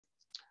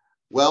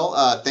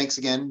Thanks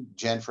again,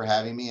 Jen, for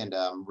having me, and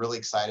I'm really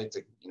excited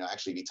to,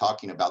 actually be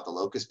talking about the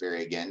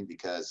locustberry again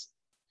because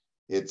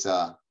it's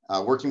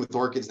working with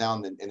orchids now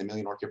in the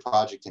Million Orchid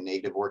Project and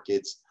native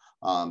orchids.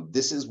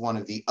 This is one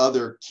of the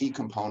other key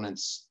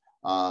components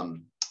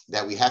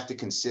that we have to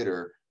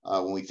consider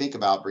when we think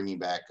about bringing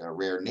back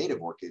rare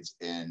native orchids,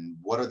 and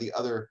what are the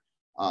other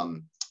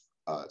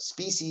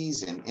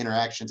species and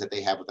interactions that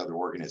they have with other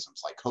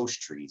organisms like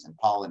host trees and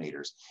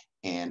pollinators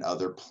and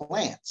other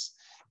plants.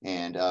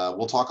 And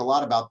we'll talk a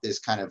lot about this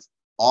kind of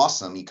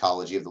awesome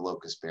ecology of the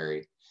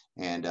locustberry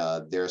and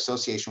their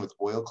association with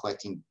oil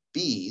collecting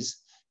bees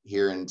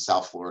here in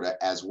South Florida,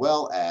 as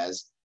well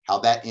as how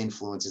that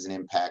influences and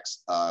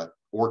impacts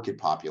orchid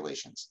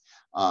populations.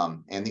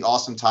 And the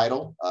awesome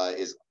title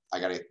is, I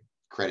got to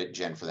credit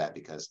Jen for that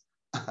because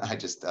I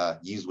just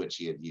used what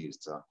she had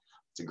used. So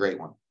it's a great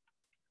one.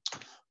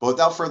 But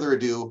without further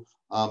ado,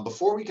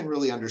 before we can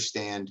really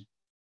understand,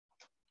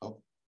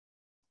 oh,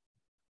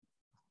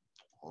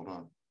 hold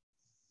on.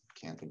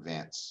 Can't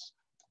advance.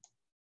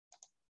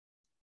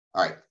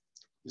 All right.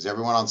 Is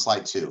everyone on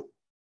slide 2?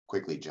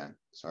 Quickly, Jen.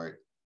 Sorry.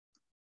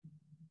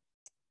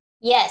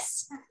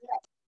 Yes.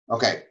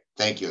 Okay.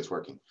 Thank you. It's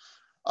working.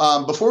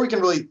 Before we can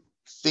really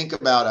think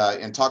about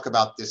and talk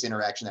about this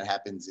interaction that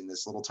happens in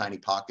this little tiny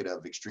pocket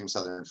of extreme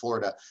southern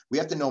Florida, we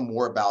have to know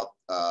more about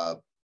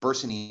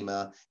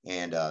Bursinema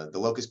and the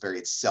locustberry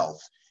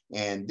itself.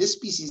 And this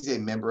species is a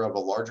member of a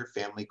larger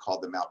family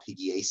called the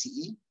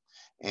Malpighiaceae,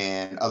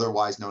 and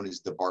otherwise known as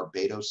the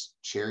Barbados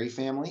cherry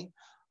family,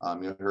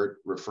 you heard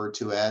referred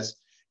to as.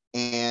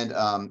 And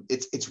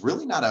it's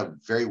really not a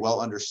very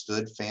well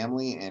understood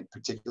family, and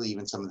particularly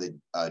even some of the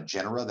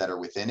genera that are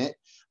within it.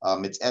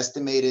 It's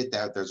estimated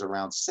that there's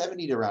around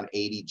 70 to around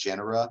 80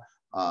 genera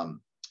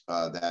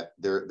that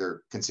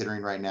they're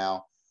considering right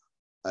now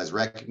as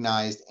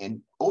recognized, and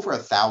over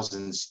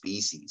 1,000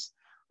 species.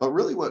 But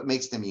really what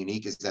makes them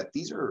unique is that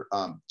these are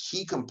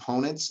key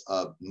components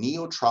of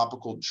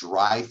neotropical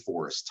dry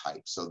forest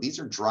types. So these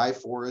are dry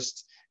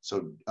forests,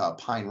 so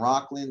pine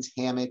rocklands,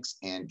 hammocks,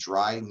 and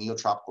dry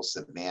neotropical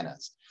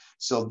savannas.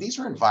 So these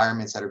are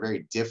environments that are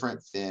very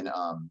different than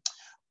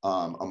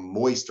a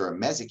moist or a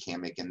mesic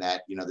hammock, in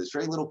that, there's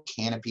very little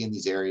canopy in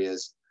these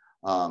areas.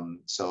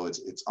 So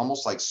it's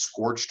almost like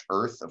scorched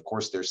earth. Of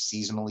course, they're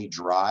seasonally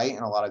dry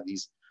in a lot of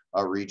these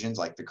regions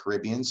like the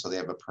Caribbean, so they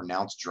have a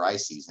pronounced dry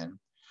season.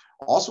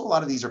 Also, a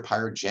lot of these are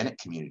pyrogenic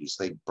communities,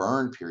 so they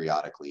burn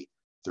periodically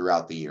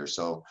throughout the year.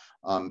 So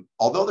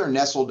although they're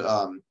nestled,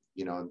 in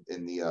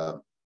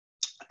the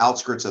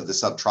outskirts of the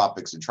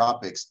subtropics and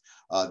tropics,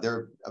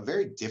 they're a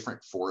very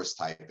different forest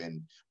type.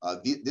 And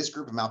this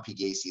group of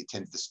Malpighiaceae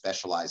tends to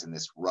specialize in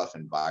this rough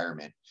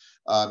environment.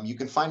 You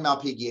can find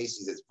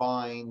Malpighiaceae as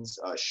vines,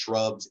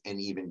 shrubs, and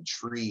even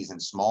trees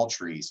and small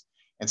trees.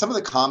 And some of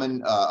the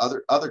common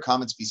other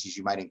common species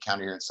you might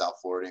encounter here in South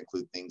Florida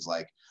include things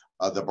like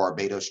the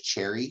Barbados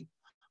cherry,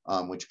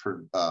 which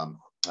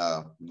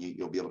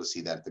you'll be able to see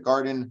that at the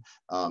garden.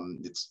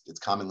 It's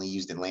commonly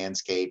used in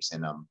landscapes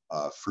and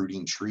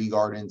fruiting tree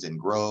gardens and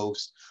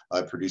groves.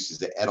 It produces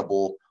the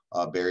edible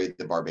berry,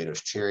 the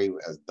Barbados cherry,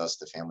 thus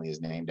the family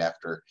is named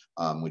after,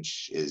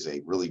 which is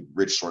a really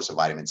rich source of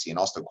vitamin C and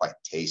also quite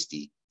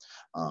tasty.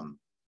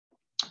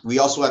 We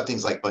also have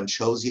things like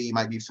bunchosia you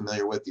might be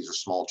familiar with. These are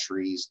small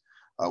trees,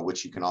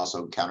 which you can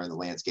also encounter in the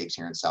landscapes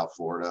here in South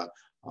Florida.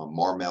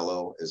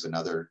 Marmello is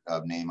another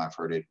name I've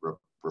heard it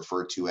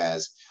referred to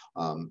as.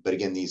 But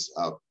again, these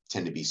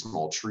tend to be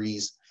small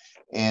trees.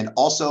 And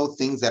also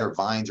things that are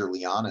vines or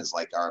lianas,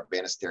 like our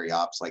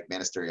Banisteriopsis, like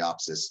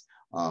Banisteriopsis,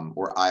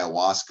 or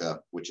ayahuasca,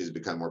 which has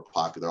become more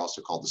popular,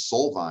 also called the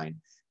soul vine.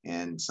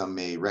 And some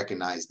may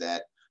recognize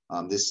that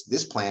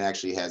this plant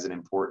actually has an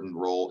important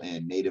role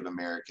in Native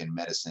American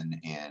medicine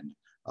and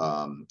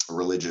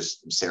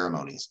religious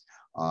ceremonies.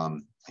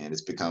 And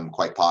it's become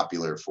quite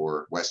popular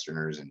for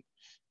Westerners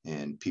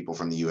and people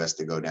from the US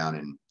to go down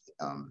and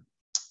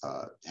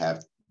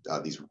have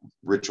these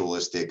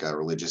ritualistic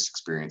religious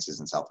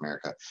experiences in South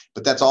America.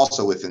 But that's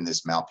also within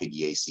this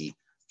Malpighiaceae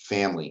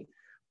family.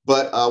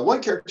 But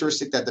one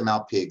characteristic that the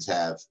Malpigs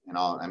have, and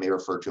I may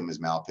refer to them as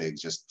Malpigs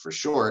just for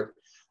short,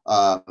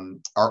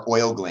 are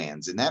oil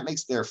glands. And that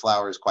makes their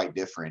flowers quite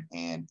different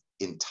and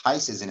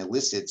entices and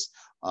elicits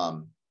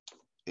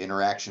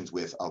interactions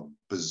with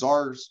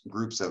bizarre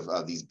groups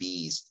of these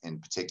bees in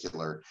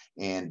particular,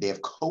 and they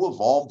have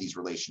co-evolved these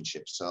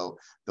relationships. So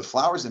the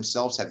flowers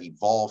themselves have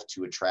evolved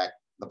to attract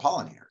the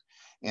pollinator.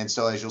 And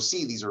so as you'll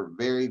see, these are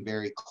very,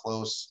 very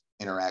close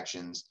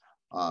interactions,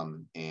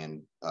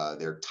 and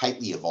they're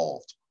tightly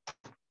evolved.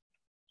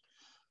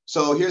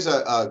 So here's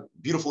a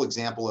beautiful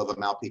example of a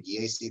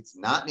Malpighiaceae. It's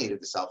not native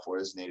to South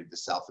Florida, it's native to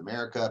South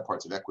America,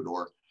 parts of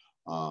Ecuador,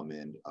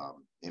 and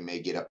it may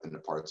get up into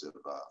parts of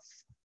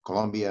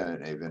Colombia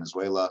and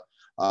Venezuela.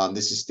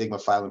 This is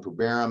Stigmaphyllum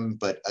puberum,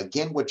 but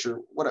again,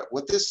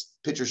 what this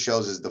picture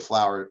shows is the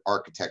flower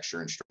architecture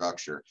and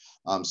structure.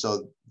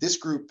 So this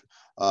group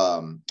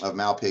of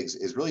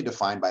Malpigs is really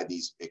defined by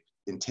these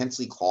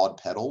intensely clawed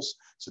petals.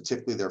 So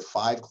typically they're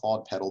 5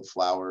 clawed petaled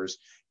flowers,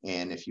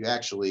 and if you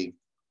actually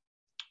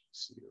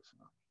see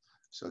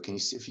if So can you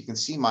see, if you can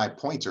see my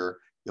pointer,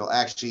 you'll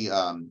actually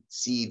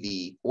see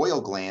the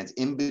oil glands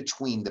in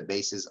between the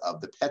bases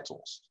of the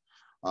petals.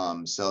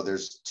 So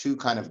there's two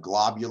kind of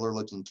globular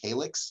looking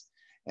calyx,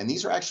 and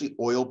these are actually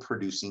oil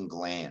producing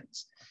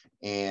glands.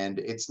 And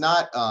it's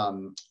not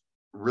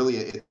really,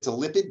 it's a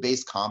lipid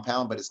based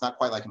compound, but it's not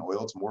quite like an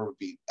oil. It's more, would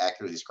be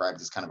accurately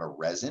described as kind of a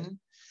resin.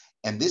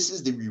 And this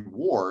is the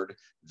reward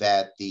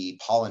that the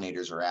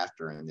pollinators are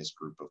after in this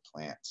group of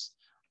plants.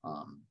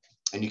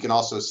 And you can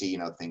also see, you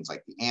know, things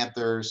like the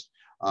anthers,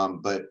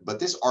 but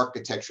this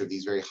architecture,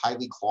 these very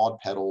highly clawed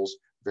petals,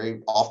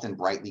 very often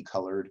brightly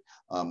colored,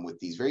 with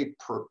these very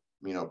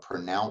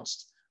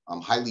pronounced,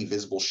 highly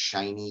visible,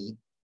 shiny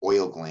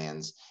oil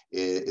glands,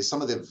 is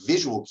some of the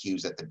visual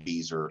cues that the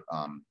bees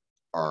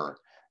are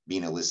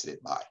being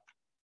elicited by.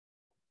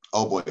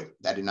 Oh boy,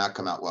 that did not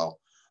come out well.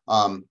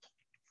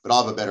 But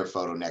I'll have a better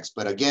photo next.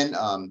 But again,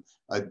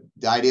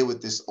 the idea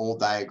with this old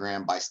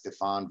diagram by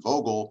Stefan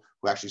Vogel,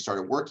 who actually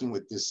started working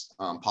with this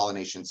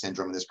pollination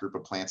syndrome in this group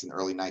of plants in the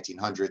early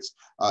 1900s,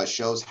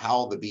 shows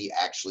how the bee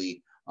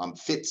actually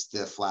fits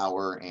the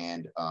flower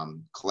and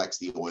collects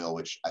the oil,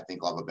 which I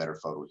think I'll have a better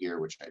photo here,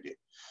 which I do.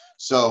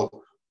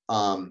 So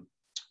a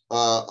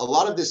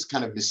lot of this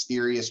kind of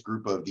mysterious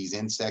group of these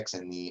insects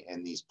and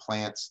these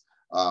plants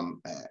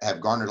have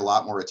garnered a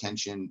lot more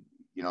attention,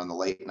 you know, in the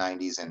late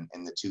 90s and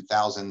in the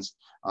 2000s,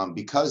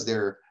 because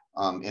they're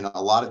in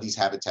a lot of these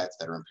habitats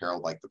that are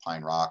imperiled, like the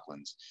pine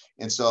rocklands.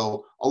 And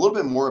so a little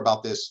bit more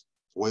about this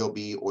oil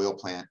bee, oil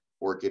plant,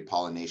 orchid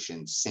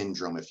pollination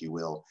syndrome, if you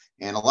will.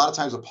 And a lot of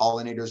times with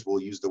pollinators,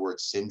 we'll use the word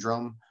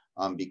syndrome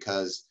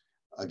because,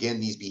 again,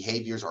 these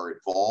behaviors are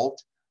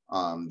evolved.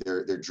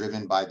 They're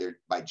driven by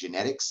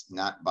genetics,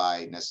 not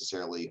by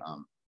necessarily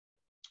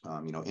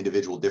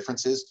individual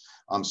differences.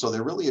 So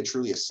they're really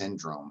truly a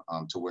syndrome,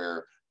 to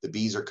where the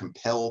bees are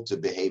compelled to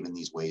behave in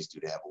these ways due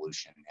to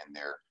evolution and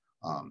their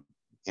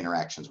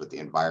interactions with the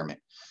environment.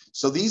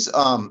 So these,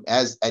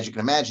 as you can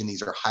imagine,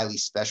 these are highly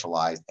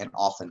specialized and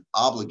often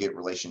obligate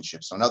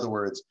relationships. So in other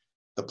words,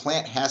 the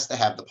plant has to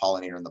have the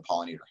pollinator and the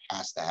pollinator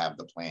has to have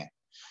the plant.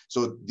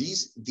 So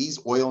these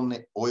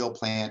oil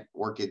plant,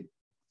 orchid,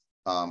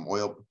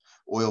 oil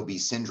bee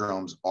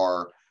syndromes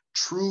are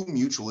true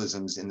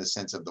mutualisms in the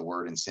sense of the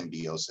word, and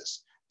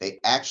symbiosis. They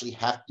actually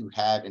have to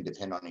have and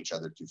depend on each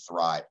other to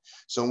thrive.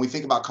 So when we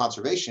think about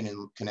conservation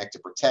and connect to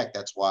protect,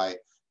 that's why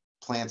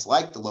plants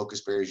like the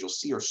locust berries you'll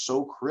see are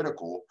so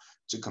critical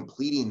to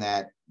completing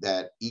that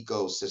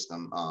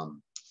ecosystem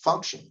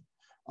function.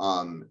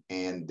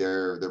 And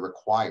they're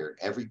required.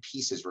 Every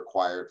piece is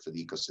required for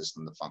the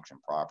ecosystem to function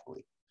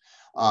properly.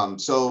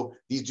 So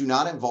these do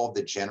not involve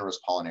the generous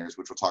pollinators,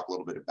 which we'll talk a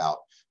little bit about.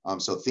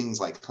 So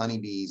things like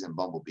honeybees and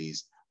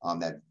bumblebees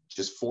that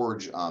just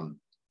forage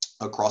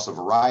across a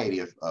variety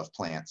of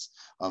plants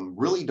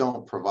really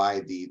don't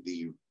provide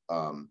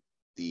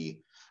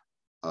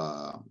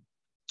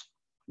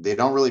they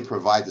don't really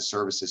provide the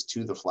services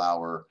to the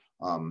flower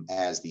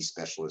as these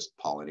specialist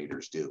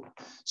pollinators do.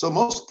 So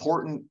most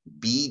important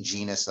bee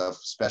genus of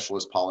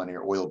specialist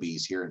pollinator oil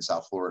bees here in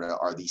South Florida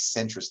are the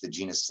centris, the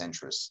genus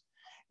centris.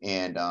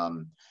 And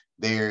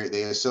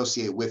they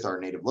associate with our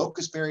native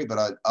locustberry,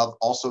 but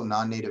also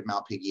non-native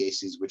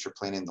malpighiaceae, which are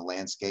planted in the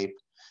landscape.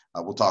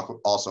 We'll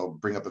also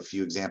bring up a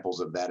few examples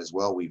of that as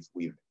well we've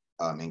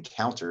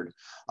encountered.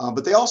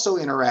 But they also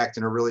interact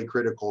and are really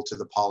critical to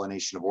the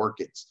pollination of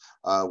orchids,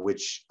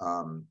 which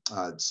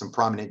some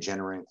prominent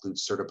genera include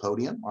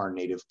Certipodium, our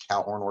native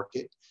cowhorn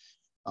orchid,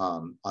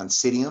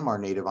 Oncidium, our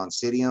native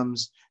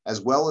oncidiums,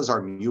 as well as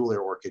our mule ear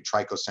orchid,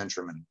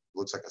 Trichocentrum, and it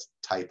looks like a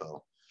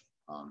typo.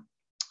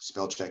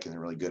 Spell checking,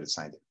 they're really good at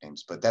scientific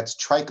names, but that's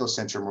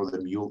Trichocentrum, or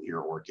the mule ear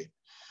orchid.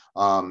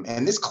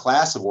 And this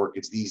class of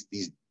orchids,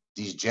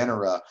 these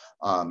genera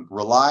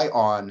rely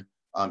on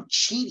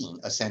cheating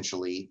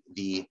essentially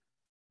the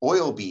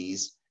oil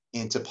bees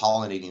into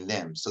pollinating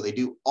them. So they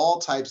do all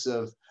types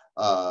of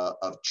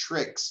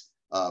tricks,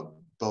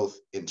 both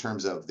in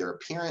terms of their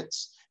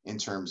appearance, in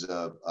terms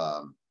of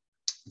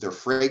their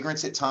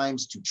fragrance at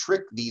times, to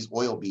trick these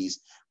oil bees,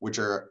 which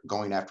are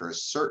going after a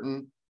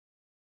certain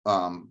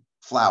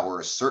flower,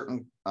 a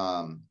certain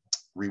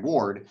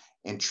reward,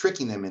 and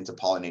tricking them into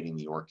pollinating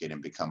the orchid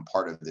and become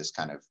part of this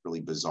kind of really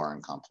bizarre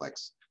and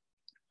complex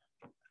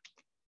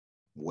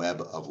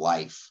web of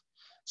life.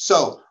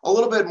 So a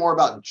little bit more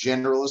about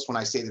generalists when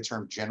I say the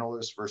term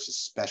generalist versus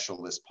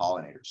specialist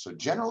pollinators. So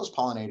generalist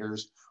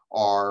pollinators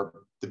are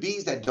the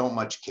bees that don't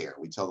much care.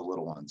 We tell the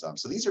little ones.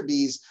 So these are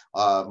bees,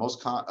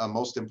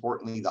 most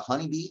importantly, the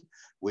honeybee,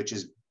 which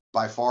is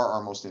by far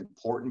our most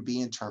important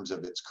bee in terms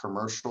of its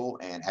commercial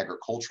and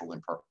agricultural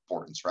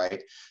importance,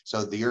 right?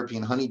 So the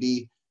European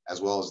honeybee,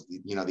 as well as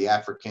the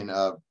African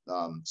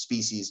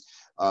species,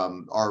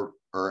 or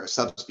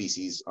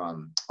subspecies,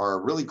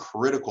 are really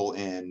critical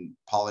in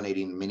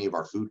pollinating many of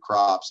our food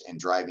crops and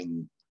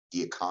driving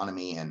the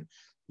economy and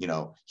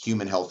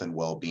human health and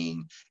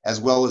well-being, as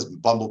well as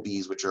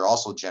bumblebees, which are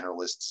also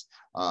generalists,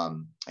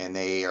 and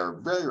they are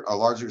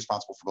largely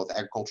responsible for both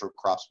agricultural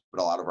crops,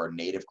 but a lot of our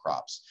native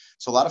crops.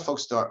 So a lot of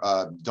folks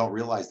don't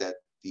realize that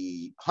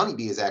the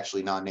honeybee is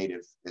actually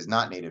non-native, is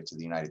not native to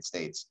the United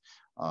States,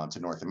 to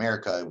North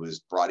America. It was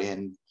brought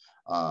in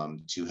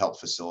to help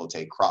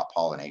facilitate crop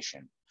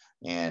pollination.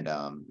 And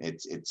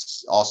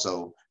it's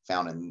also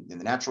found in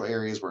the natural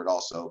areas where it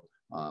also,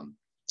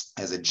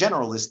 as a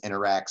generalist,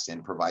 interacts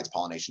and provides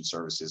pollination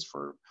services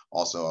for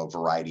also a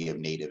variety of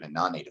native and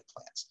non-native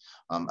plants.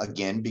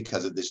 Again,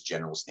 because of this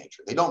generalist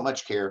nature. They don't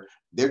much care.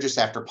 They're just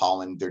after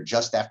pollen. They're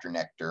just after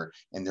nectar,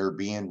 and they're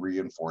being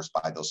reinforced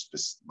by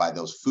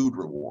those food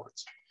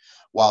rewards.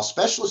 While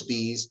specialist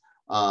bees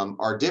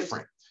are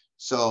different.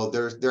 So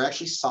they're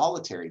actually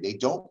solitary. They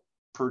don't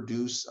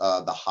produce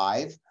the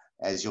hive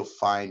as you'll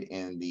find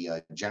in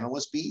the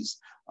generalist bees,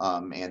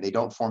 and they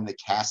don't form the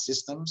caste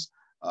systems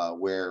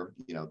where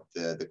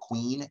the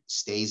queen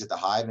stays at the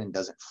hive and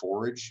doesn't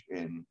forage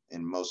in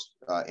most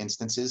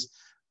instances.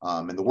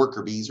 And the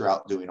worker bees are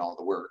out doing all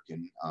the work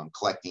and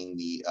collecting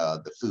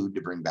the food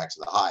to bring back to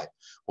the hive.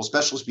 Well,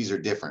 specialist bees are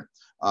different.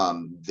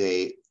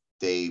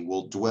 They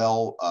will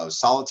dwell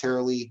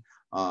solitarily.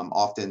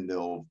 Often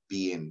they'll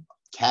be in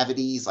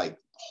cavities like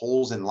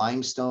holes in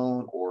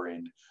limestone or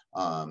in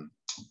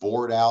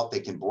bored out. They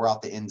can bore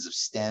out the ends of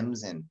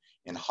stems and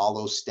in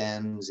hollow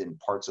stems in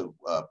parts of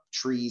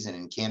trees and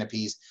in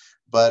canopies.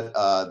 But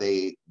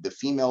the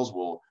females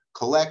will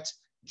collect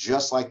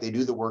just like they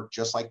do the work,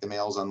 just like the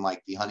males,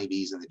 unlike the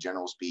honeybees and the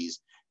generalist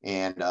bees.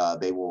 And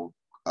they will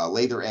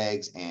lay their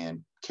eggs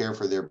and care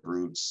for their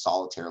brood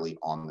solitarily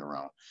on their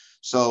own.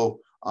 So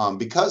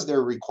because they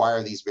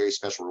require these very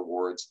special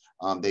rewards,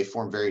 they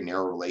form very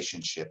narrow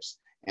relationships.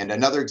 And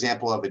another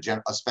example of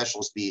a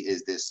specialist bee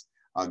is this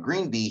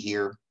green bee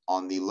here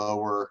on the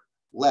lower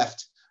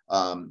left,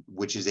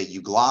 which is a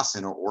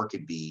euglossin or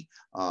orchid bee.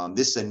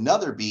 This is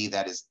another bee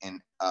that is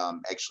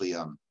actually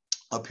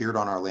appeared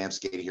on our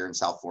landscape here in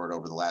South Florida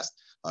over the last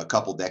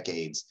couple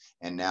decades,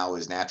 and now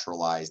is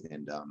naturalized.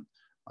 And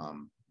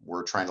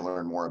we're trying to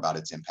learn more about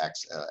its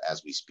impacts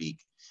as we speak.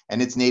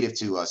 And it's native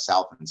to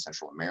South and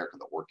Central America,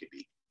 the orchid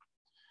bee.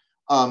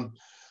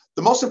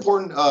 The most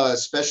important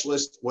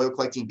specialist oil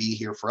collecting bee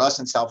here for us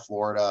in South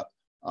Florida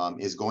and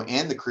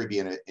the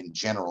Caribbean in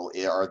general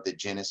are the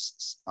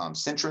genus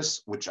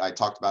Centris, which I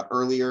talked about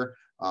earlier.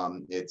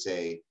 It's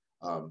a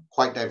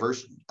quite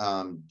diverse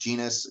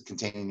genus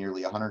containing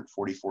nearly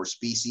 144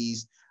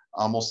 species,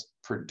 almost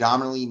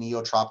predominantly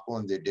neotropical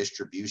in their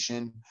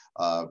distribution.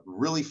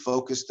 Really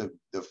focused,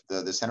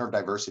 the center of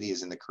diversity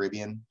is in the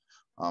Caribbean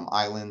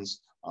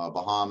islands,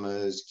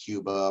 Bahamas,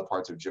 Cuba,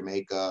 parts of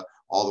Jamaica,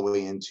 all the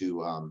way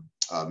into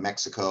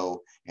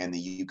Mexico and the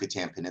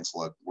Yucatan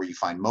Peninsula, where you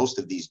find most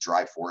of these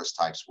dry forest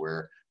types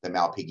where the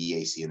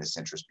Malpighiaceae and the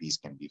Centris bees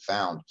can be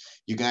found.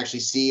 You can actually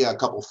see a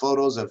couple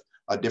photos of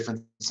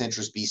different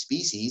Centris bee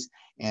species.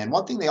 And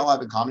one thing they all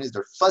have in common is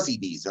they're fuzzy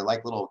bees. They're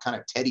like little kind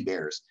of teddy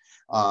bears.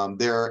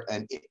 They're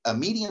a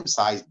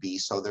medium-sized bee,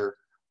 so they're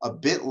a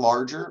bit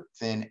larger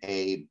than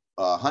a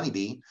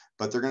honeybee,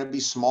 but they're going to be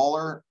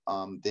smaller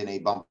than a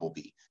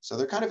bumblebee. So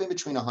they're kind of in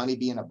between a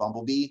honeybee and a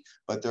bumblebee,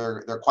 but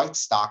they're quite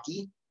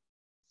stocky,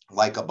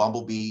 like a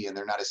bumblebee, and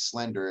they're not as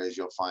slender as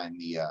you'll find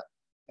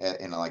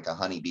in like a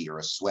honeybee or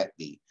a sweat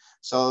bee.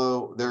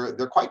 So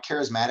they're quite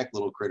charismatic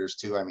little critters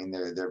too. I mean,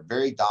 they're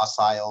very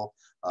docile.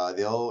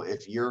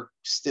 If you're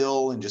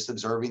still and just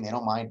observing, they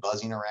don't mind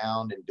buzzing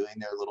around and doing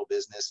their little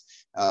business,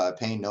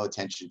 paying no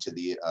attention to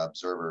the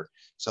observer.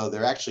 So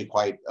they're actually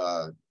quite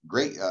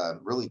great,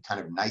 really kind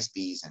of nice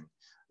bees and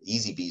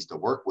easy bees to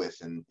work with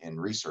in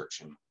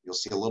research. And you'll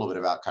see a little bit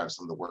about kind of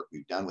some of the work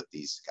we've done with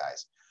these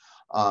guys.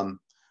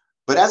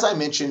 But as I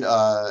mentioned,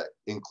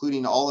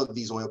 including all of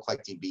these oil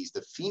collecting bees,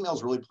 the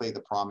females really play the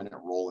prominent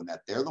role in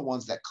that they're the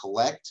ones that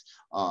collect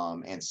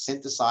and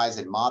synthesize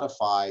and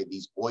modify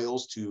these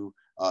oils to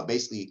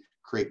basically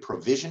create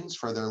provisions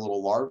for their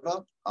little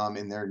larvae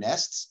in their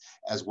nests,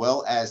 as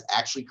well as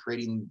actually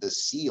creating the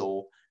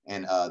seal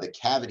and the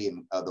cavity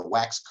and the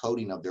wax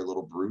coating of their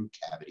little brood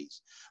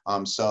cavities.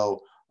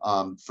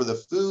 For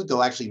the food,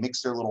 they'll actually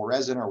mix their little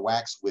resin or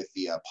wax with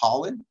the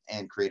pollen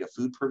and create a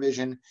food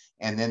provision.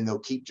 And then they'll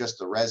keep just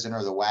the resin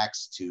or the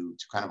wax to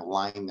kind of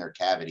line their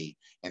cavity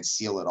and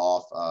seal it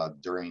off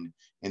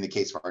in the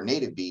case of our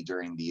native bee,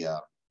 during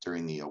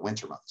the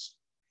winter months.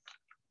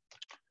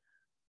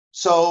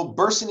 So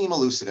Bursinema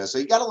lucida. So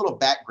you got a little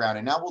background,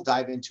 and now we'll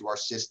dive into our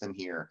system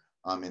here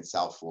in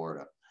South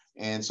Florida.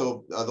 And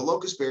so the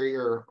locustberry,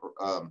 or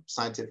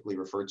scientifically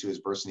referred to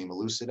as Bursinema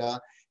lucida,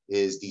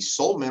 is the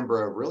sole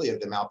member of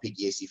the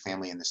Malpighiaceae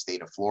family in the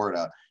state of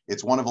Florida.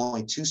 It's one of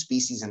only 2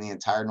 species in the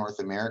entire North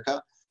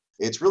America.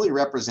 It really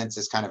represents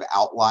this kind of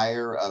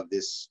outlier of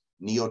this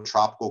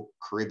neotropical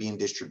Caribbean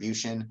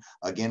distribution.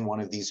 Again, one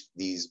of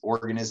these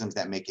organisms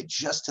that make it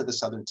just to the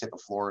southern tip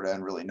of Florida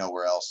and really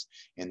nowhere else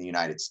in the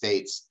United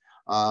States.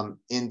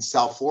 In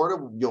South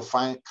Florida, you'll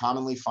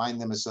commonly find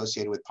them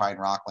associated with pine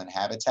rockland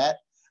habitat.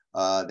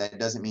 That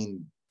doesn't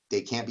mean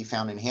they can't be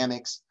found in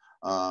hammocks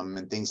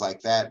and things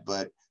like that,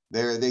 but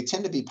they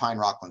tend to be pine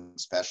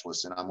rockland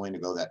specialists, and I'm willing to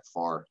go that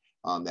far.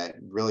 That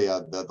really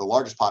the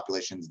largest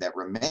populations that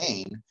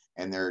remain,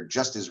 and they're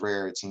just as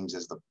rare, it seems,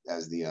 as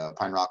the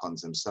pine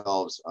rocklands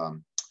themselves,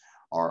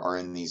 are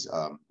in these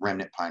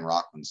remnant pine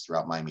rocklands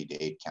throughout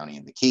Miami-Dade County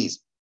and the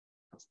Keys.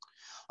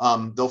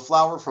 They'll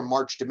flower from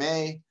March to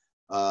May,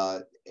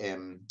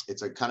 and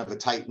it's a kind of a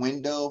tight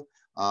window,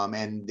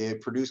 and they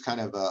produce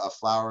kind of a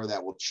flower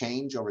that will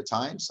change over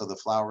time. So the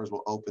flowers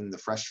will open, the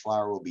fresh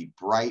flower will be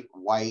bright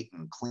white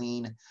and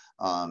clean.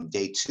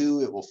 Day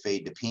 2, it will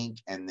fade to pink,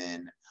 and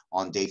then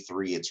on day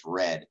 3, it's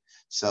red.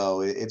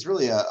 So it's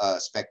really a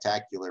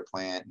spectacular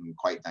plant and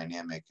quite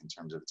dynamic in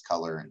terms of its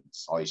color, and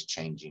it's always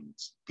changing.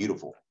 It's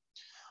beautiful.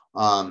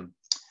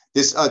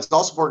 It's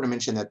also important to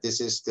mention that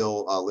this is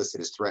still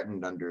listed as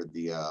threatened under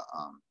the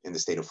in the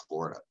state of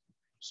Florida.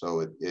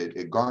 So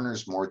it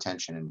garners more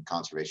attention in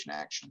conservation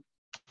action.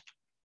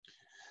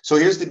 So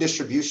here's the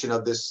distribution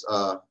of this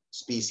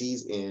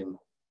species in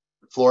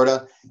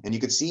Florida, and you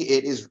can see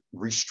it is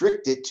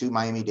restricted to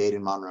Miami-Dade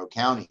and Monroe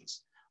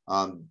counties.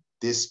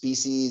 This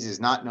species is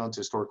not known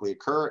to historically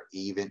occur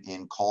even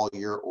in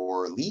Collier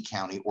or Lee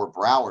County or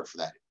Broward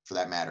for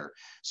that matter.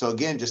 So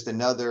again, just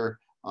another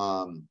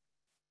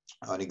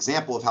an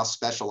example of how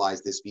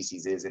specialized this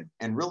species is,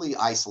 and really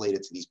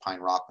isolated to these pine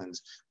rocklands,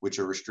 which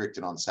are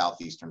restricted on the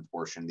southeastern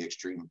portion, the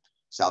extreme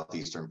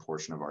southeastern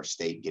portion of our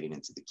state, getting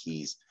into the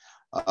Keys.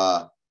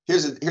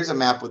 Here's a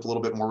map with a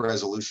little bit more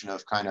resolution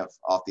of kind of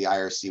off the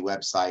IRC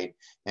website.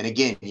 And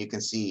again, you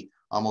can see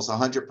almost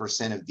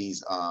 100% of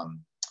these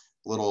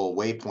little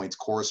waypoints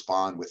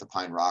correspond with a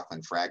pine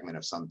rockland fragment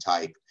of some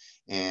type.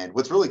 And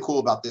what's really cool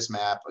about this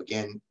map,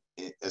 again,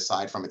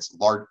 aside from it's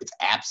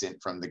absent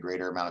from the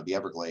greater amount of the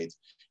Everglades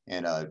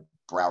and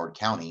Broward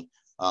County,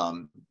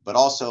 but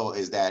also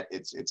is that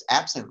it's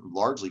absent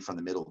largely from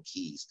the Middle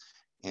Keys.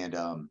 And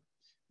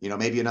you know,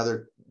 maybe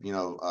another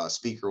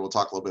speaker will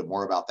talk a little bit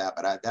more about that,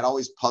 but that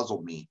always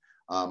puzzled me.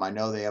 I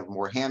know they have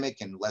more hammock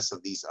and less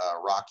of these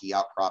rocky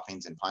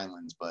outcroppings and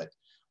pinelands, but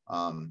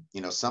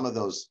you know, some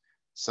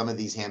of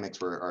these hammocks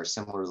are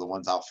similar to the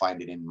ones I'll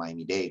find it in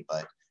Miami-Dade,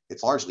 but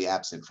it's largely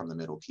absent from the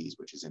Middle Keys,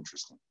 which is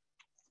interesting.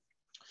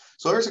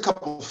 So here's a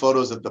couple of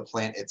photos of the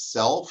plant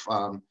itself.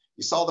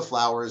 You saw the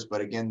flowers,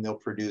 but again, they'll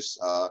produce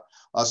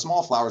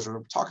small flowers.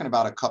 We're talking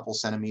about a couple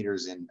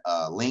centimeters in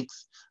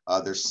length.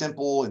 They're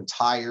simple,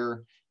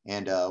 entire,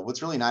 and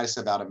what's really nice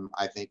about them,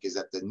 I think, is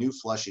that the new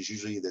flush is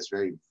usually this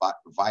very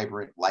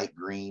vibrant light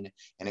green,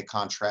 and it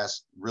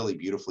contrasts really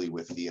beautifully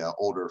with the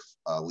older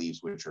leaves,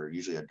 which are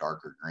usually a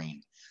darker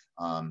green.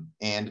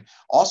 And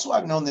also,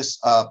 I've known this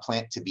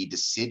plant to be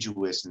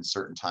deciduous in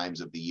certain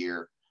times of the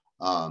year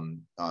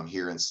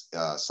here in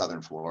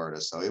southern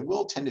Florida. So it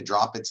will tend to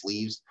drop its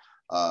leaves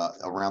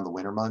around the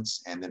winter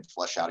months and then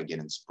flush out again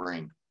in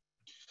spring.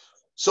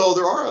 So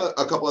there are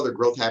a couple other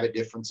growth habit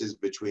differences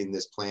between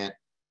this plant,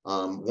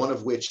 one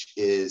of which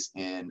is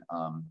in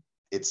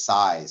its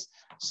size.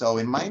 So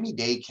in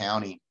Miami-Dade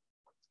County,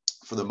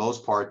 for the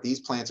most part, these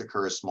plants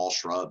occur as small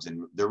shrubs,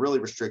 and they're really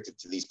restricted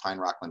to these pine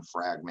rockland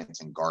fragments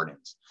and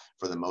gardens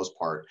for the most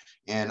part.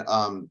 And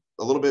a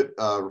little bit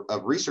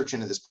of research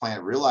into this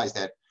plant realized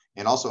that,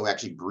 and also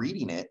actually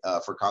breeding it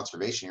for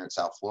conservation here in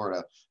South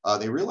Florida,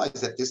 they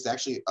realized that this is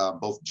actually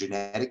both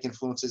genetic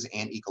influences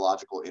and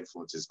ecological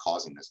influences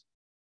causing this.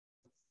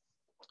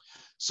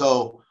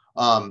 So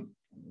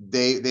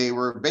they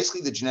were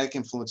basically, the genetic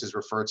influences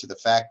refer to the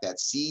fact that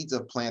seeds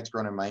of plants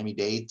grown in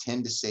Miami-Dade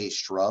tend to stay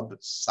shrub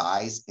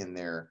size in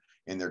their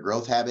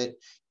growth habit,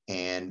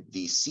 and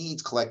the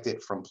seeds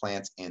collected from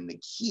plants in the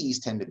Keys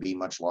tend to be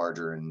much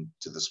larger and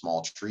to the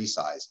small tree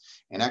size,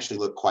 and actually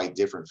look quite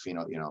different,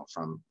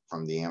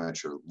 from the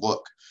amateur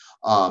look.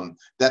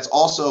 That's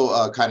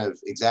also kind of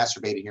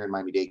exacerbated here in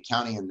Miami-Dade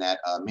County, in that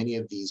many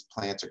of these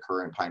plants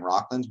occur in pine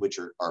rocklands, which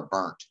are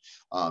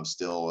burnt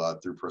still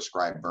through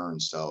prescribed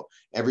burns. So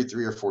every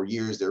 3 or 4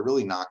 years, they're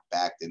really knocked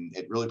back, and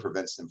it really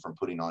prevents them from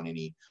putting on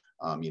any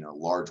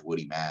large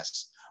woody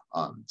mass.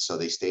 So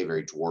they stay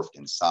very dwarfed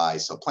in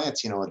size. So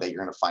plants, that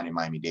you're going to find in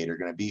Miami-Dade are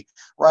going to be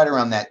right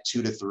around that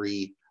 2 to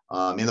 3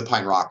 in the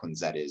pine rocklands,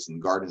 that is. In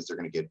gardens, they're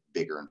going to get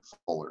bigger and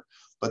fuller,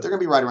 but they're going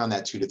to be right around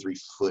that 2 to 3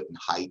 foot in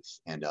height,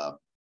 and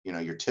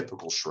your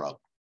typical shrub.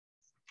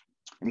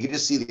 And you can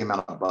just see the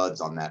amount of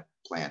buds on that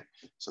plant.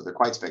 So they're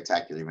quite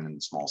spectacular, even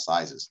in small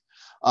sizes.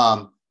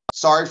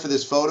 Sorry for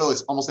this photo.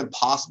 It's almost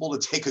impossible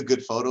to take a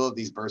good photo of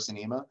these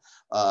Bursinema,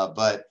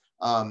 but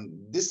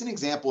this is an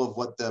example of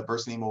what the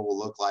Bursinema will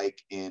look like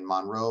in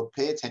Monroe.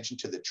 Pay attention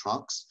to the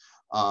trunks.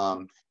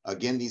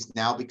 Again, these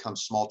now become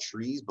small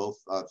trees, both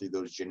through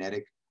those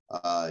genetic,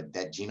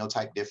 that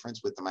genotype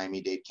difference with the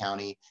Miami-Dade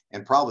County,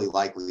 and probably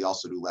likely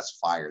also do less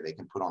fire. They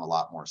can put on a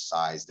lot more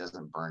size,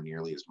 doesn't burn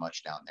nearly as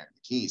much down there in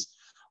the Keys.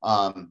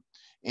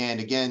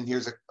 And again,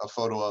 here's a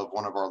photo of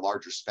one of our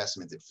larger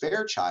specimens at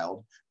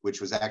Fairchild,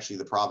 which was actually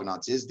the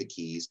provenance is the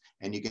Keys.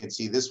 And you can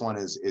see this one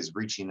is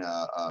reaching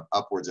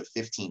upwards of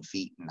 15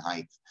 feet in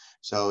height.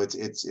 So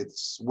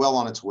it's well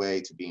on its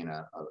way to being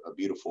a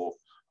beautiful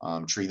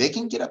tree. They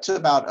can get up to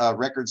about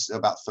records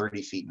about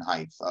 30 feet in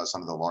height,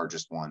 some of the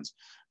largest ones.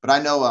 But I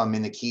know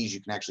in the Keys,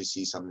 you can actually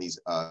see some of these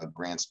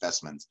grand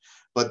specimens.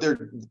 But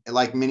they're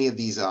like many of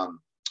these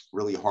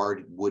really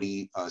hard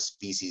woody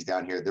species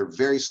down here. They're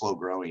very slow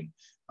growing.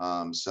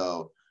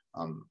 So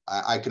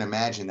I can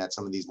imagine that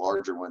some of these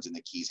larger ones in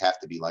the Keys have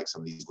to be like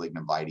some of these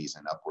lignum vites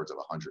and upwards of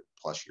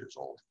 100+ years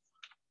old.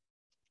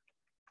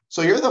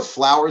 So here are the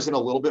flowers in a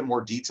little bit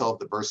more detail of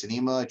the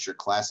Bursinema. It's your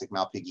classic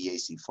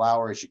Malpighiaceae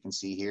flower. As you can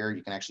see here,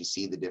 you can actually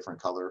see the different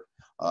color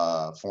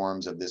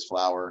forms of this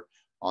flower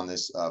on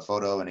this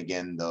photo. And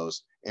again,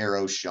 those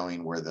arrows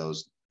showing where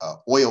those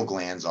oil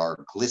glands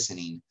are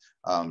glistening,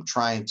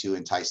 trying to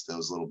entice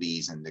those little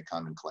bees into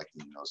come and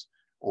collecting those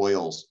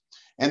oils.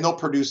 And they'll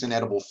produce an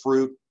edible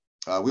fruit.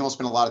 We won't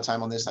spend a lot of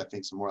time on this. I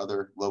think some more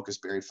other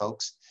locustberry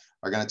folks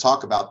are going to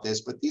talk about this,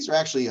 but these are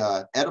actually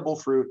edible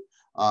fruit.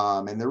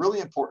 And they're really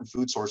important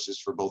food sources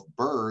for both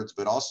birds,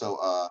 but also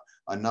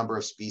a number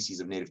of species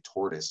of native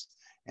tortoise.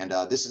 And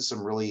this is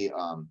some really,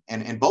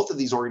 and both of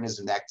these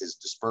organisms act as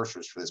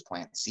dispersers for this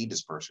plant, seed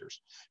dispersers.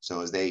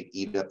 So as they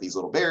eat up these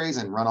little berries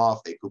and run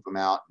off, they poop them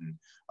out,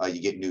 and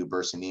you get new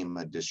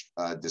Bursinema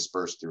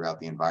dispersed throughout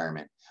the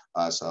environment.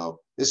 So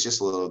this is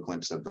just a little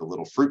glimpse of the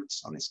little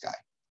fruits on this guy.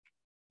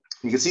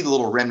 You can see the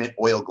little remnant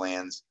oil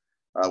glands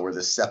where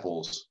the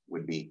sepals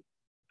would be.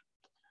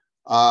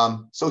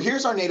 So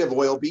here's our native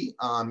oil bee,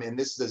 and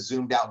this is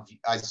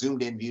a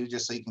zoomed in view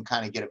just so you can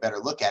kind of get a better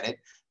look at it.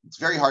 It's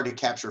very hard to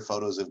capture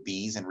photos of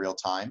bees in real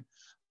time,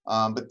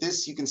 but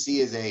this you can see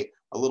is a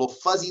little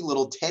fuzzy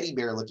little teddy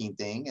bear looking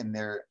thing, and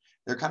they're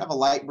kind of a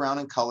light brown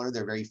in color.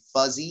 They're very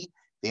fuzzy.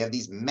 They have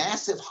these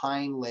massive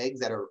hind legs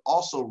that are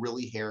also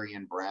really hairy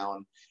and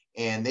brown,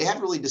 and they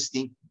have really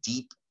distinct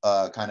deep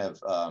kind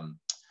of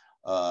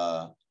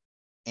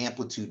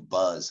amplitude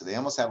buzz. So they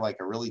almost have like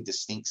a really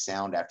distinct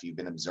sound after you've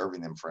been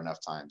observing them for enough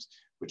times,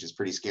 which is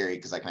pretty scary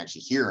because I can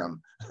actually hear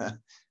them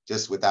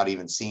just without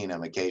even seeing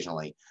them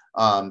occasionally.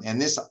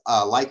 And this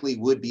likely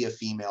would be a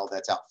female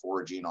that's out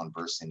foraging on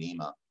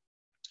Bursinema.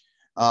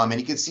 And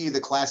you can see the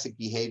classic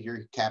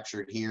behavior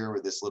captured here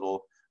where this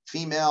little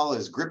female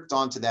is gripped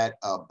onto that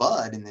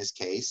bud in this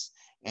case,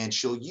 and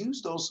she'll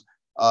use those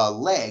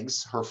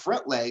legs, her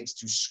front legs,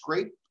 to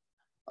scrape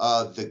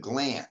the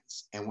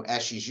glands. And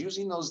as she's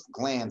using those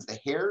glands, the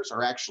hairs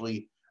are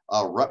actually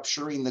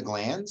rupturing the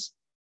glands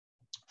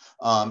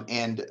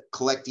and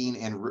collecting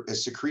and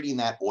secreting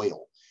that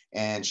oil.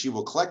 And she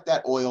will collect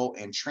that oil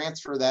and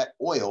transfer that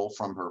oil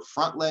from her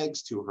front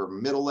legs to her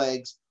middle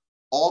legs,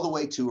 all the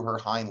way to her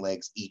hind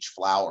legs, each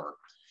flower.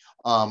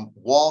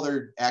 While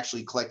they're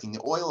actually collecting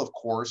the oil, of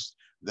course,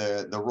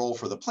 the role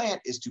for the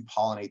plant is to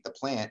pollinate the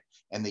plant,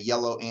 and the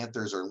yellow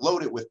anthers are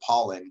loaded with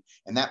pollen,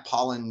 and that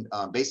pollen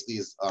basically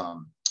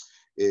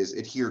is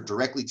adhered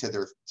directly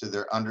to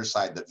their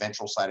underside, the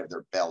ventral side of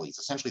their bellies,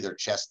 essentially their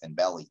chest and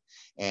belly,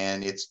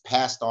 and it's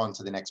passed on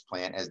to the next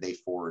plant as they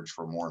forage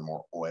for more and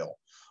more oil.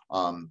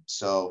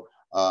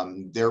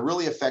 They're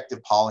really effective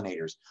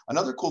pollinators.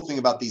 Another cool thing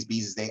about these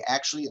bees is they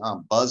actually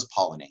buzz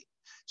pollinate.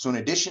 So in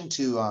addition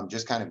to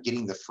just kind of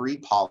getting the free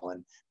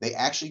pollen, they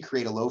actually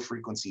create a low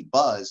frequency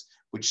buzz,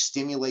 which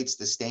stimulates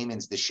the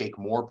stamens to shake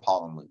more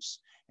pollen loose.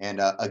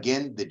 And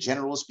again, the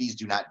generalist bees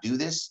do not do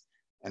this.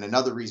 And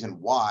another reason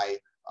why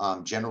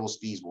generalist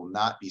bees will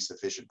not be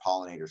sufficient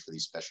pollinators for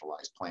these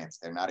specialized plants.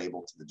 They're not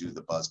able to do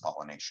the buzz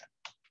pollination,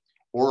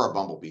 or our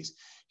bumblebees.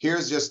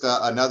 Here's just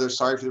another,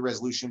 sorry for the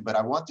resolution, but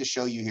I want to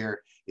show you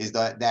here is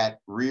that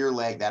rear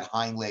leg, that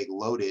hind leg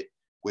loaded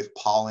with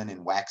pollen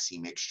and waxy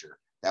mixture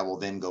that will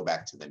then go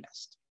back to the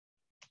nest.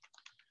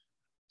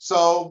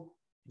 So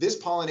this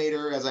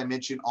pollinator, as I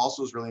mentioned,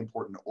 also is really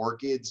important to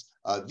orchids.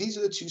 These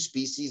are the two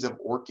species of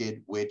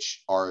orchid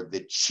which are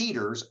the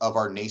cheaters of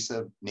our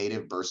native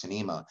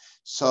Bursinema.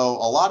 So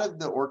a lot of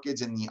the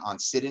orchids in the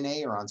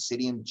Oncidiinae or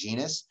Oncidium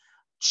genus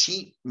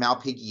cheat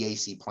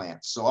Malpighiaceae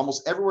plants. So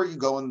almost everywhere you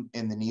go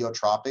in the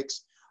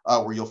neotropics,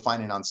 where you'll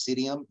find an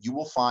Oncidium, you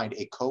will find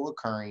a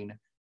co-occurring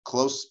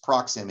close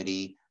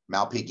proximity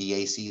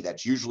Malpighiaceae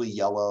that's usually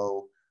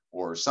yellow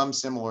or some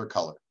similar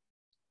color.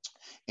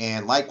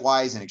 And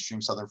likewise, in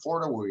extreme southern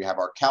Florida, where we have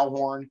our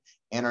cowhorn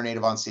and our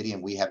native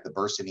Oncidium, we have the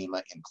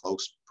Bursinema in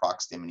close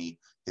proximity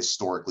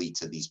historically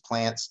to these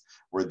plants,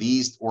 where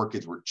these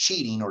orchids were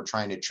cheating or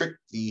trying to trick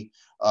the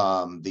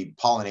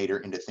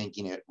pollinator into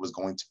thinking it was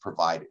going to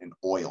provide an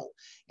oil.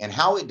 And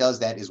how it does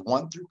that is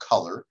one, through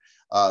color.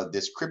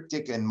 This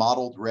cryptic and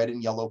mottled red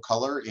and yellow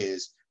color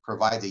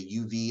provides a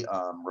UV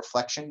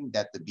reflection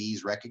that the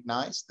bees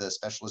recognize, the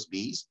specialist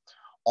bees.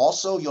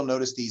 Also, you'll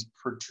notice these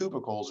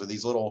protubercles, or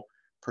these little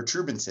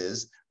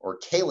protuberances or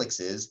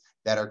calyxes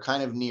that are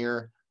kind of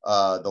near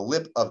the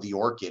lip of the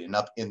orchid and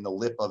up in the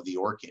lip of the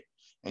orchid.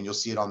 And you'll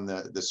see it on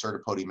the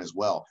certipodium as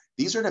well.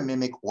 These are to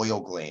mimic oil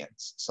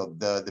glands. So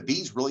the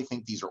bees really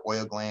think these are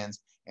oil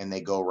glands, and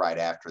they go right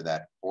after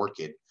that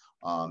orchid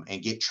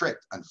and get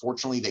tricked.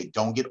 Unfortunately, they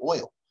don't get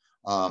oil.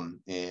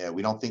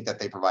 We don't think that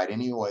they provide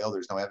any oil.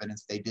 There's no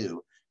evidence they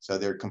do. So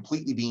they're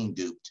completely being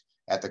duped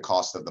at the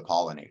cost of the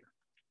pollinator.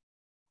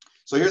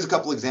 So here's a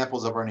couple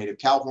examples of our native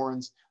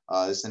cowhorns.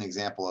 This is an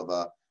example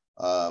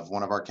of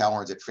one of our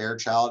cowhorns at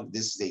Fairchild.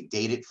 This is a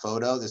dated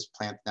photo. This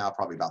plant now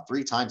probably about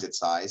 3 times its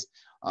size,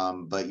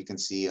 but you can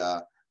see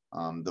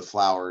the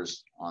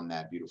flowers on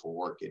that beautiful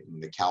orchid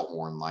and the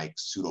cowhorn-like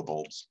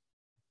pseudobulbs.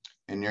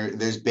 And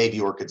there's baby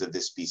orchids of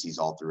this species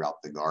all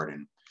throughout the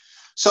garden.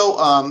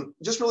 So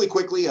just really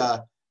quickly,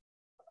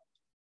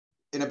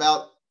 in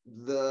about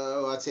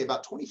I'd say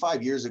about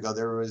 25 years ago,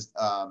 there was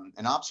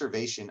an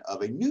observation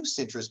of a new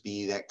citrus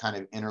bee that kind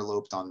of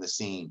interloped on the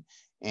scene.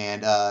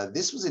 And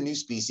this was a new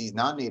species,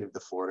 non-native to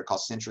Florida,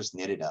 called Citrus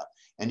nitida.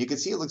 And you can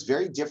see it looks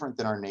very different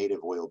than our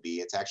native oil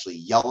bee. It's actually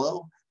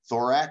yellow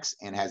thorax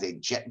and has a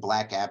jet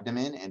black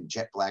abdomen and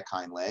jet black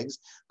hind legs.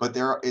 But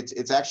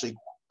it's actually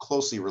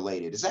closely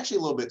related. It's actually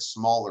a little bit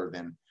smaller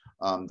than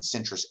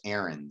Citrus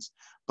aerens.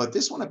 But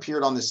this one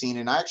appeared on the scene,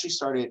 and I actually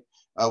started.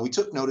 We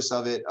took notice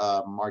of it,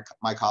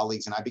 my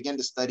colleagues, and I began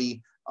to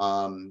study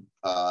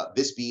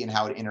this bee and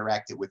how it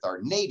interacted with our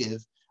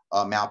native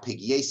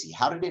Malpighiaceae.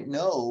 How did it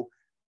know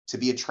to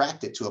be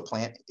attracted to a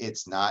plant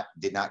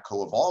did not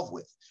co-evolve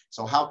with?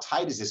 So how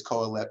tight is this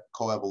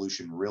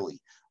coevolution really?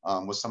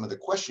 Was some of the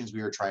questions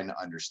we were trying to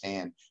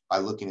understand by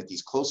looking at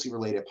these closely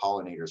related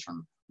pollinators,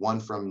 from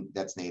one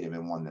that's native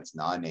and one that's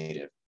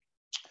non-native.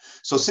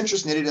 So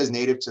Citrus nitida is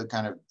native to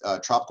kind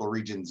of tropical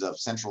regions of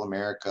Central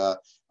America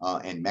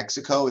and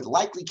Mexico. It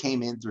likely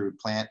came in through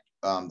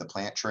the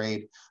plant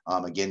trade.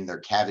 Again, they're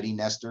cavity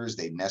nesters.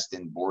 They nest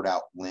in bored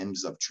out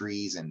limbs of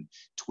trees and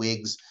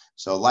twigs.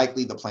 So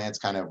likely the plants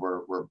kind of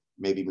were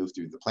maybe moved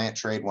through the plant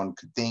trade, one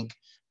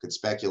could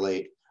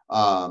speculate.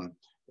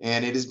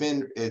 And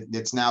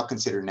it's now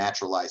considered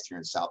naturalized here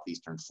in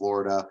southeastern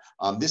Florida.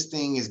 This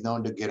thing is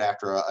known to get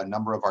after a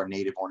number of our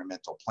native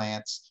ornamental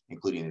plants,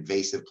 including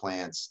invasive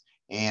plants,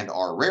 and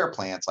our rare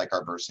plants like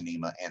our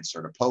Versinema and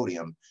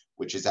Certipodium,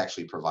 which is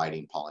actually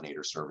providing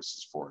pollinator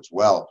services for as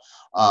well.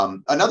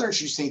 Another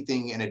interesting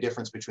thing and a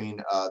difference between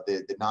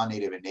the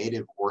non-native and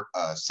native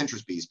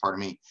citrus bees,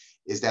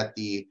 is that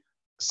the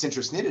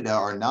Citrus nitida,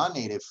 our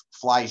non-native,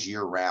 flies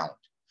year-round,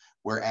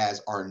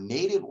 whereas our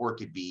native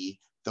orchid bee,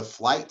 the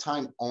flight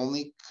time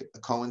only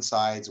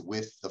coincides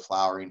with the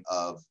flowering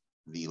of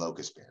the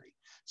locustberry.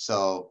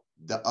 So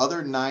the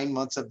other 9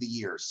 months of the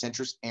year,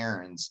 Citrus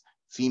aerens,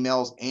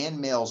 females and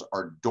males,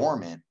 are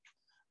dormant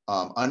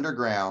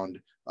underground,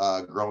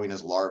 growing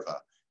as larvae.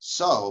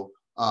 So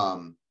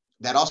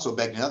that also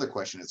begged another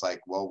question. It's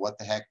like, well, what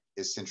the heck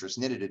is Citrus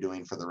nitida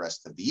doing for the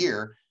rest of the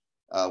year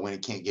when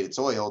it can't get its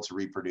oil to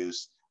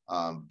reproduce,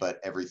 but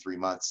every 3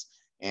 months?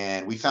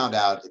 And we found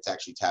out it's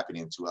actually tapping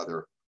into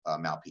other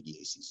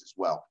Malpighiaceae as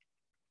well.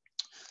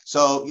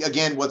 So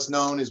again, what's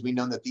known is we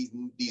know that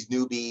these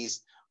new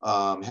bees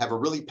have a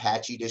really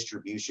patchy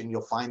distribution.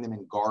 You'll find them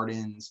in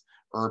gardens,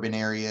 urban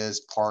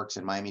areas, parks,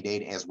 and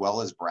Miami-Dade, as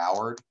well as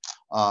Broward.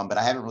 But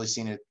I haven't really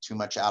seen it too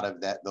much out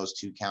of those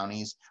two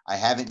counties. I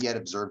haven't yet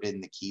observed it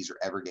in the Keys or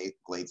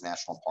Everglades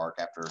National Park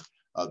after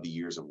the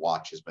years of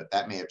watches, but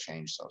that may have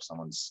changed. So if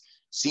someone's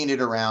seen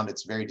it around,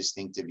 it's very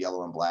distinctive,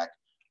 yellow and black.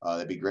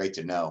 That'd be great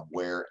to know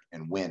where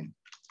and when.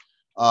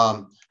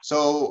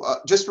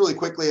 Just really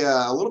quickly,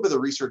 a little bit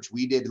of research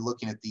we did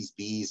looking at these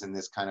bees in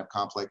this kind of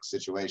complex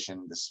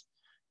situation, this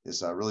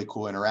really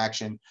cool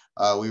interaction.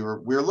 We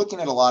were looking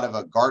at a lot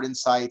of garden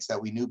sites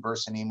that we knew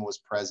Versinema was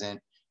present,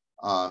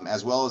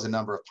 as well as a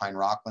number of pine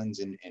rocklands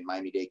in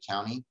Miami-Dade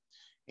County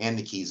and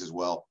the Keys as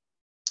well.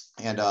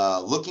 And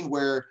looking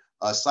where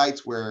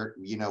sites where,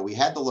 we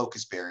had the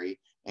locustberry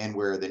and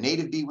where the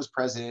native bee was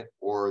present,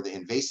 or the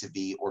invasive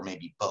bee, or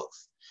maybe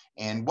both.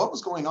 And what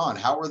was going on?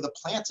 How were the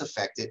plants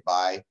affected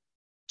by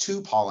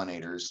two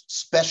pollinators,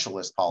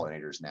 specialist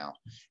pollinators now?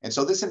 And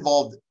so this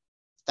involved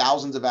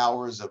thousands of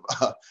hours of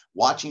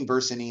watching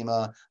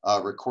Versinema,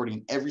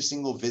 recording every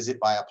single visit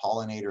by a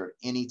pollinator of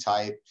any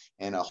type,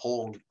 and a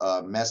whole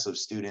mess of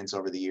students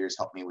over the years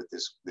helped me with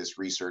this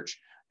research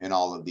in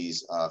all of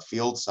these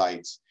field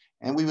sites.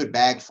 And we would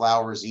bag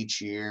flowers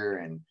each year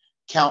and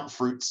count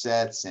fruit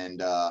sets,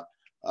 and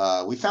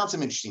we found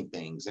some interesting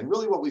things. And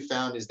really what we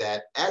found is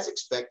that, as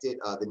expected,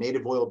 the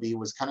native oil bee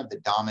was kind of the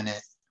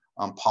dominant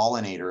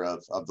pollinator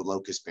of the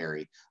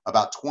locustberry,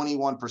 about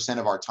 21%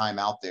 of our time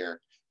out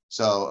there.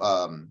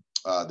 So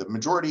the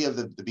majority of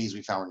the bees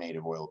we found were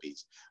native oil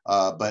bees.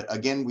 But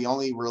again, we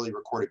only really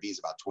recorded bees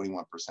about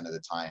 21% of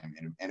the time,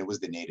 and it was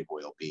the native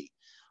oil bee.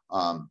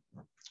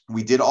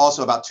 We did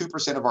also, about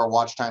 2% of our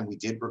watch time, we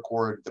did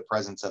record the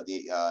presence of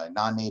the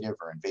non-native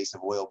or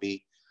invasive oil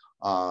bee.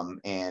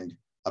 And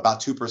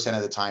about 2%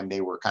 of the time,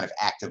 they were kind of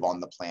active on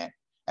the plant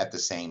at the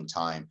same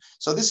time.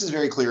 So this is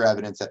very clear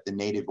evidence that the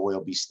native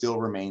oil bee still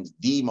remains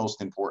the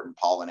most important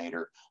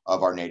pollinator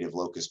of our native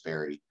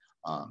locustberry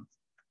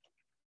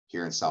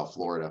here in South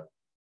Florida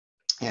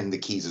and the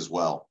Keys as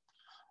well.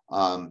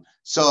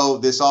 So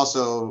this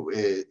also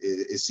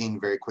is seen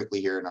very quickly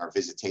here in our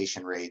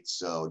visitation rates.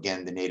 So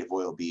again, the native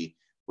oil bee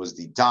was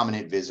the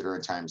dominant visitor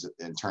in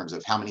terms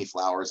of how many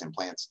flowers and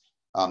plants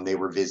they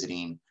were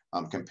visiting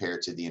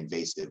compared to the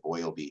invasive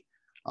oil bee.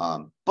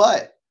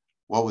 But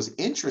what was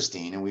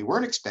interesting, and we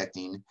weren't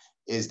expecting,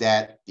 is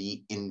that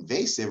the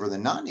invasive or the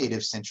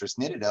non-native Citrus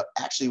nitida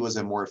actually was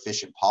a more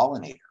efficient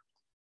pollinator,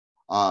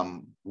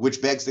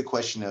 which begs the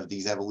question of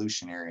these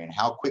evolutionary and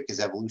how quick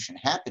is evolution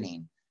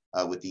happening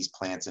with these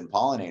plants and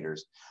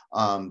pollinators.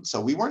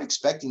 So we weren't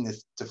expecting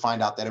to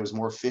find out that it was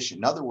more efficient.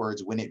 In other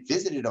words, when it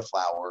visited a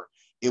flower,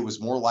 it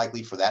was more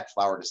likely for that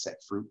flower to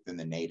set fruit than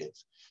the native.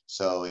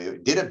 So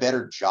it did a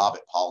better job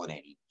at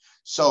pollinating.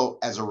 So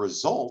as a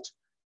result,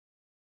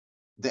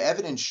 the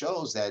evidence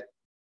shows that,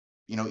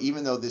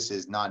 even though this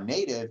is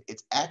non-native,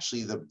 it's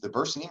actually the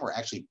Bursinema are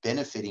actually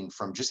benefiting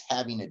from just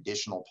having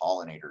additional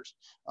pollinators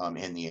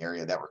in the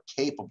area that were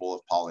capable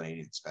of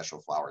pollinating the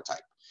special flower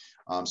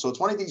type. So it's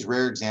one of these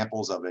rare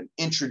examples of an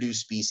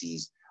introduced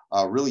species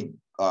really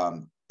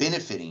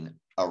benefiting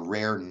a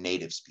rare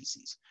native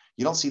species.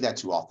 You don't see that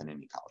too often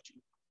in ecology.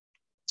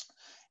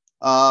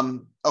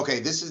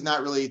 Okay, this is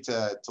not really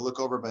to look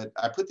over, but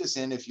I put this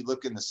in. If you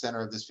look in the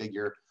center of this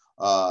figure,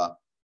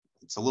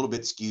 it's a little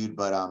bit skewed,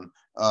 but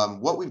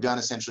what we've done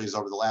essentially is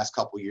over the last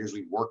couple of years,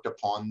 we've worked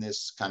upon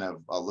this kind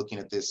of looking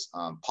at this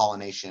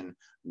pollination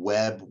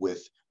web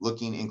with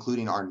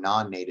including our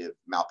non-native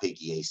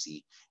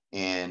Malpighiaceae,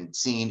 and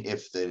seeing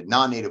if the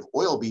non-native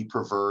oil bee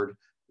preferred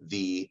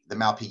the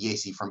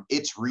Malpighiaceae from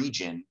its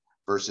region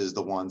versus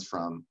the ones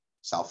from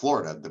South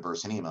Florida, the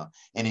Bursinema.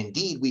 And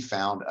indeed, we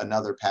found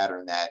another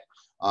pattern that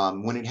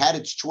when it had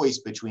its choice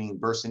between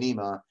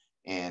Bursinema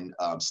and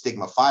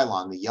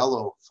Stigmaphyllon, the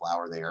yellow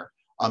flower there,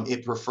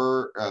 it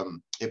preferred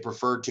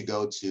to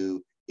go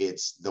to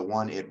the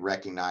one it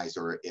recognized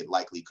or it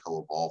likely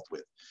co-evolved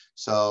with.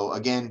 So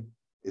again,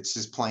 it's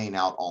just playing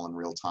out all in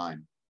real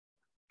time.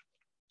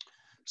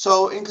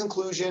 So in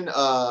conclusion,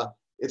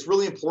 it's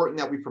really important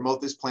that we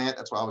promote this plant.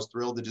 That's why I was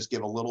thrilled to just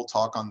give a little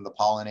talk on the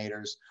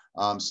pollinators.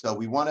 So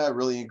we want to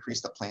really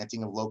increase the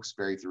planting of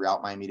locustberry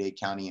throughout Miami-Dade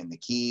County and the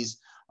Keys.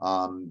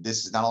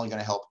 This is not only going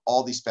to help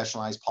all these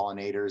specialized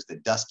pollinators, the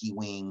dusky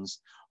wings,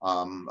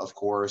 of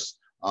course,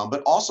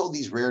 but also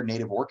these rare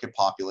native orchid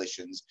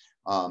populations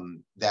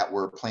that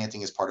we're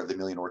planting as part of the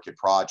Million Orchid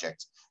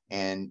Project.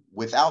 And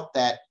without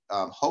that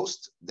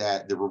host,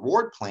 the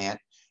reward plant,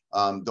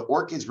 the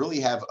orchids really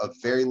have a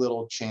very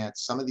little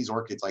chance. Some of these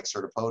orchids like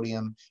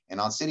Certipodium and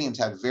Oncidiums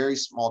have very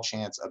small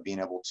chance of being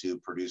able to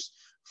produce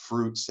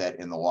fruit set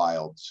in the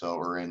wild,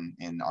 or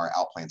in our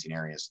outplanting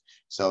areas.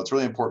 So it's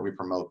really important we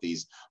promote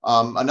these.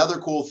 Another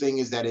cool thing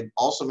is that it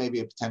also may be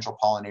a potential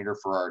pollinator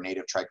for our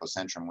native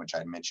Trichocentrum, which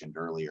I mentioned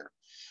earlier.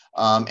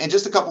 And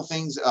just a couple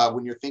things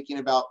when you're thinking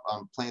about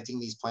planting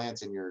these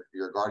plants in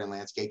your garden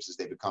landscapes as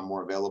they become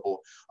more available,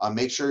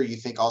 make sure you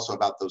think also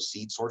about those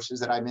seed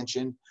sources that I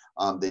mentioned.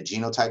 The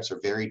genotypes are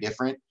very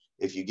different.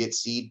 If you get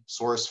seed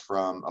source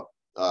from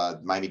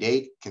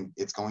Miami-Dade,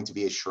 it's going to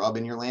be a shrub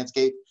in your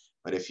landscape.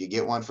 But if you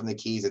get one from the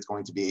Keys, it's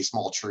going to be a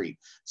small tree.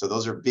 So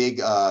those are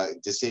big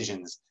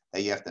decisions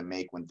that you have to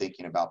make when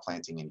thinking about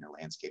planting in your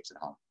landscapes at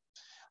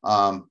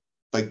home.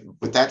 But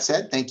with that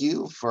said, thank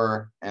you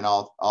and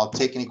I'll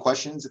take any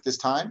questions at this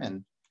time,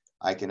 and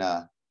I can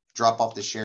drop off the share.